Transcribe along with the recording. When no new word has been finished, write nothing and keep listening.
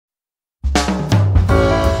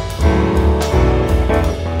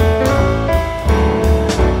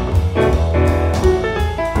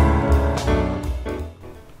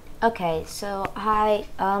Okay, so hi,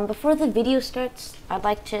 before the video starts, I'd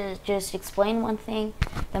like to just explain one thing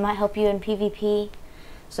that might help you in PvP.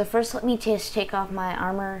 So first let me just take off my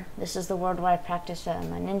armor. This is the world where I practice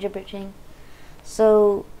my ninja bridging.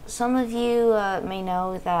 So some of you may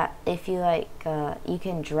know that if you you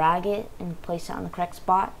can drag it and place it on the correct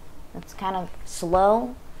spot. That's kind of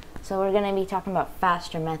slow. So we're going to be talking about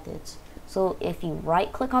faster methods. So if you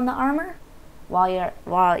right click on the armor,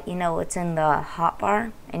 while you know it's in the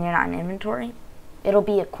hotbar and you're not in inventory, it'll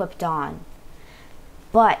be equipped on.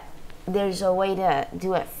 But there's a way to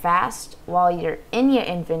do it fast while you're in your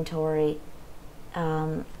inventory.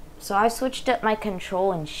 So I switched up my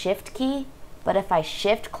control and shift key, but if I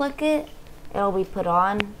shift click it, it'll be put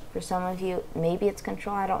on. For some of you, maybe it's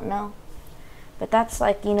control, I don't know. But that's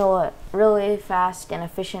like, you know, a really fast and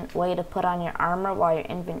efficient way to put on your armor while you're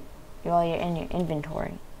in your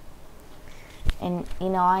inventory. And you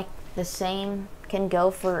know, the same can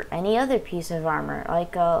go for any other piece of armor,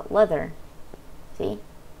 like leather. See?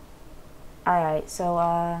 Alright,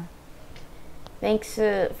 so thanks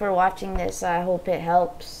for watching this. I hope it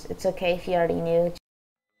helps. It's okay if you already knew.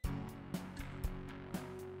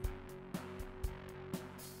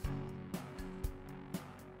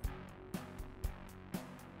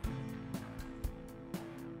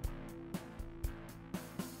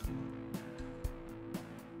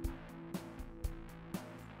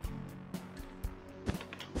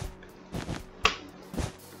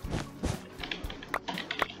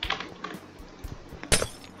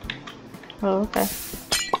 Oh, okay.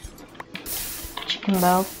 Chicken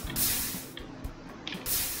bell.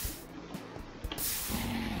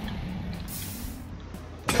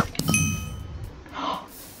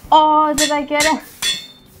 Oh, did I get it?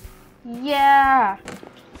 Yeah.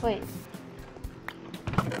 Wait.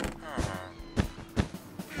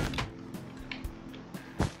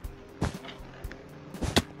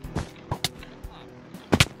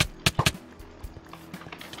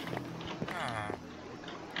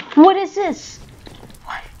 What is this?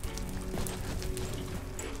 What?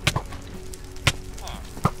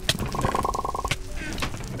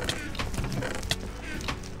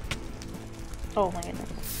 Oh my goodness.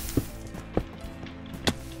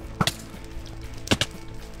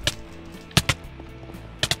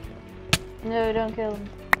 No, don't kill him.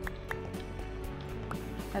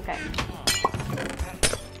 Okay.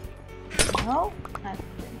 No? That's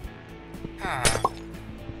good.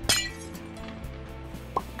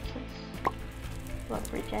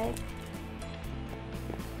 Rubber jag.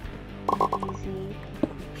 Easy.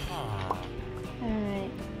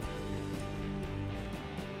 Alright.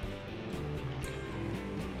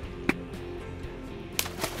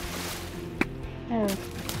 Oh.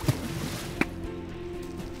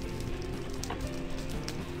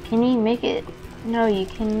 Can you make it? No, you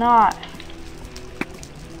cannot.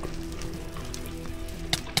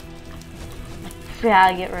 Yeah,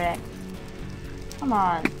 I get wrecked. Come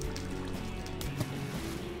on.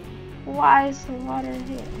 Why is the water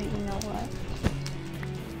here? You know what?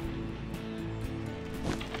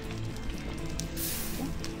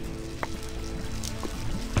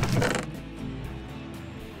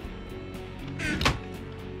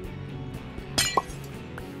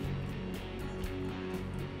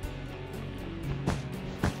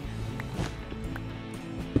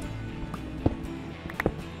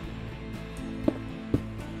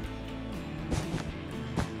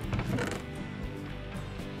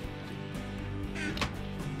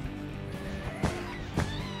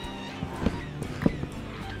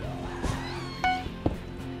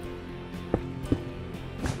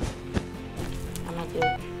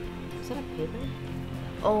 Is that a paper?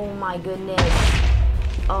 Oh my goodness.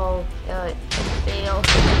 Oh, fail.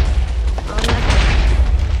 Oh no.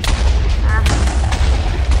 Ah.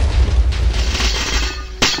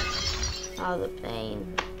 Oh, the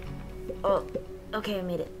pain. Oh, okay, I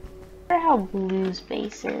made it. I wonder how Blue's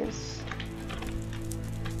base is.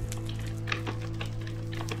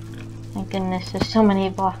 My goodness, there's so many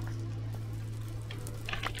blocks.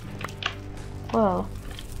 Whoa.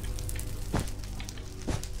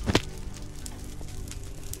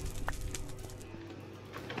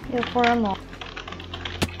 Yeah, for a moment.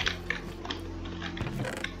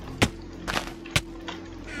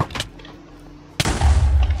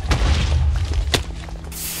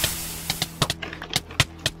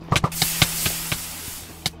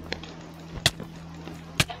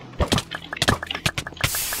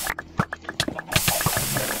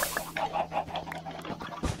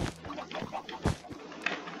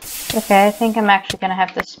 Okay, I think I'm actually gonna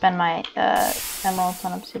have to spend my emeralds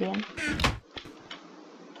on Obsidian.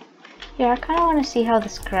 Yeah, I kind of want to see how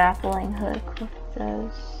this grappling hook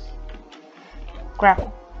does.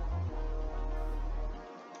 Grapple.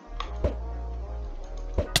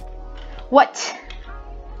 What?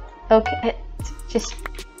 Okay, it just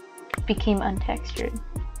became untextured.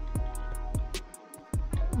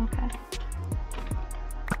 Okay.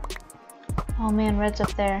 Oh man, red's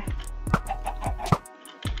up there.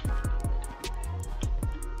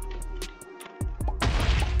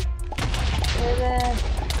 Red.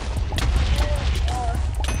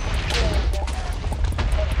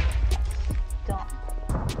 Don't.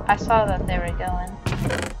 I saw that they were going.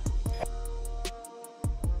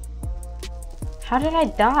 How did I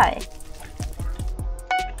die?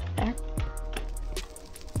 There.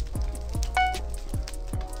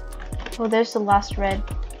 Oh, there's the last red.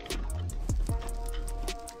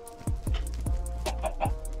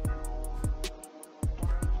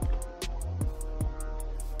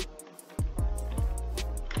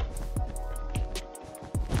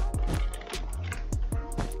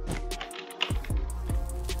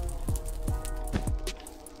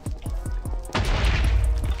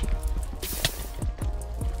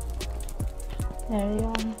 There you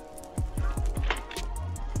go.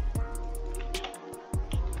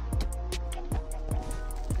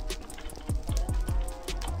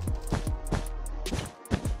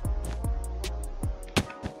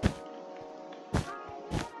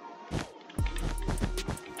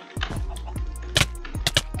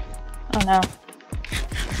 Oh no.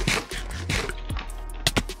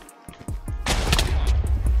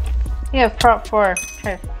 You have prop 4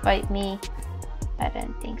 try to fight me. I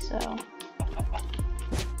didn't think so.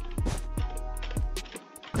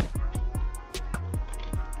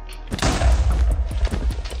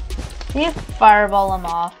 Can you fireball him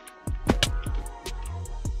off?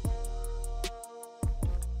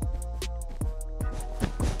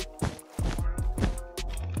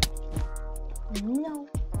 No.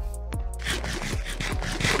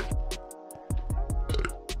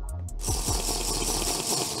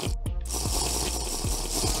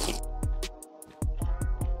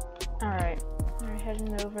 Alright, we're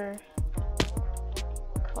heading over.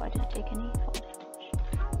 Cool, I didn't take any fall damage.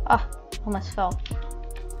 Ah, almost fell.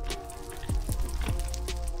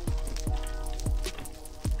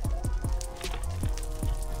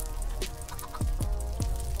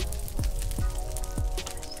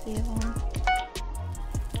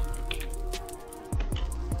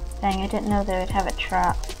 Dang, I didn't know they would have a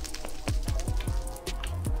trap.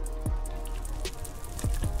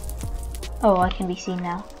 Oh, I can be seen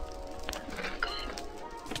now.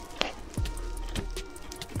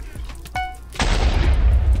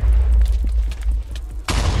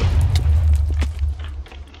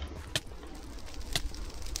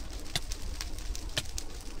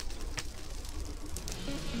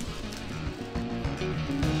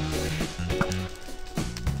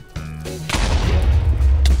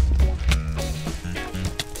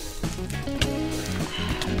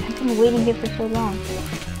 I've been waiting here for so long.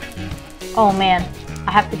 Oh man,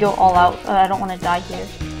 I have to go all out. I don't want to die here.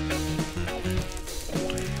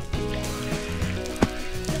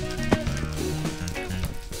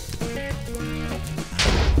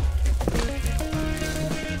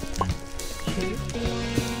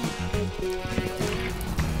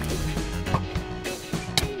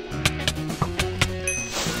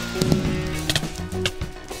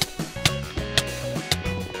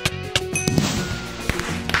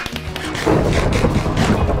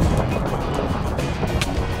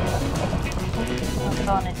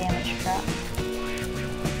 On a damage trap.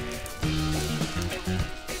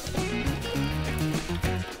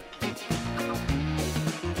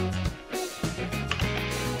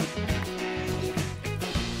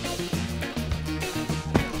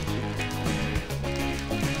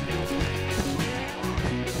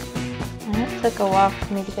 And it took a while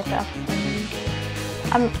for me to get the opportunity.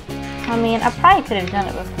 I mean, I probably could have done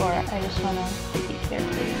it before. I just want to be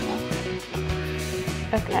careful, you know.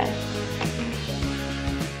 Okay.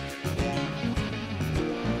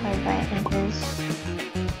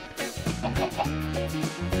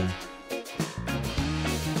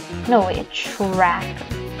 No, wait, a tracker.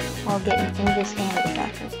 I'll get an Invis and a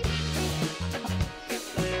tracker.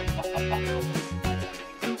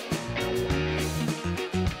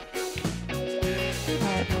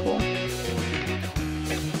 Alright, cool.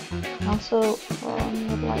 Also,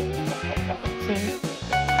 would like see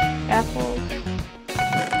apples.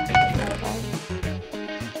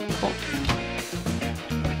 Cool.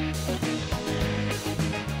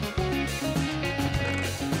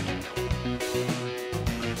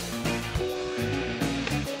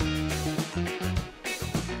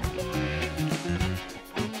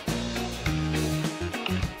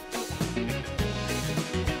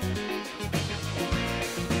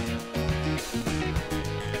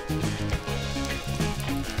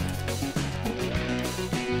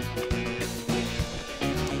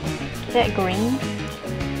 Is that green?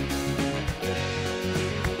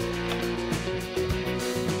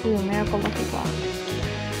 Ooh, miracle lucky block.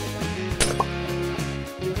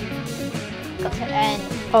 Go to end.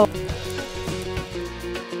 Oh.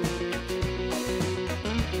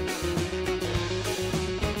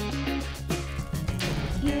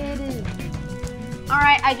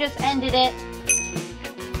 Alright, I just ended it.